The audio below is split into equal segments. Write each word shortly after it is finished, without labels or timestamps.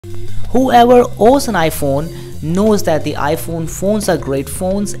Whoever owns an iPhone knows that the iPhone phones are great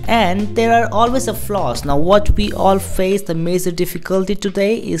phones and there are always a flaws. Now what we all face, the major difficulty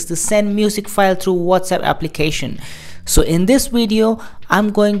today, is to send music file through WhatsApp application. So in this video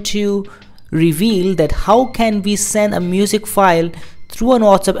I'm going to reveal that how can we send a music file through an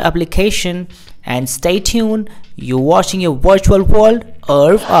WhatsApp application. And stay tuned, you're watching your virtual world,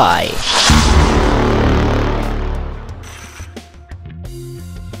 Arvin.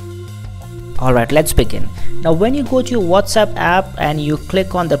 Alright, let's begin. Now when you go to your WhatsApp app and you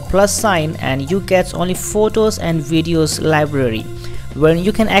click on the plus sign, and you get only photos and videos library, where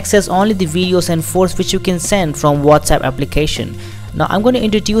you can access only the videos and photos which you can send from WhatsApp application. Now I'm going to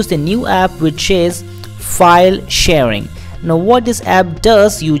introduce the new app which is file sharing. Now what this app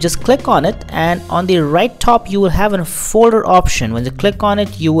does, you just click on it and on the right top you will have a folder option. When you click on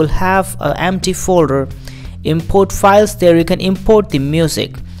it you will have an empty folder, import files. There you can import the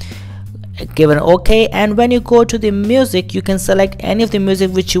music. Give an OK, and when you go to the music you can select any of the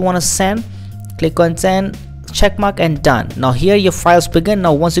music which you want to send. Click on send, check mark, and done. Now here your files begin.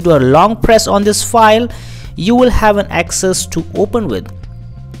 Now once you do a long press on this file you will have an access to open with.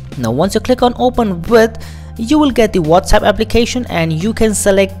 Now once you click on open with, you will get the WhatsApp application and you can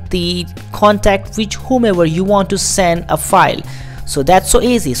select the contact which whomever you want to send a file. So that's so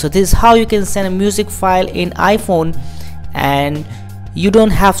easy. So this is how you can send a music file in iPhone, and you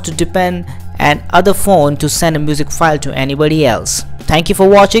don't have to depend on other phone to send a music file to anybody else. Thank you for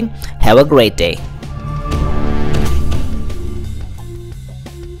watching. Have a great day.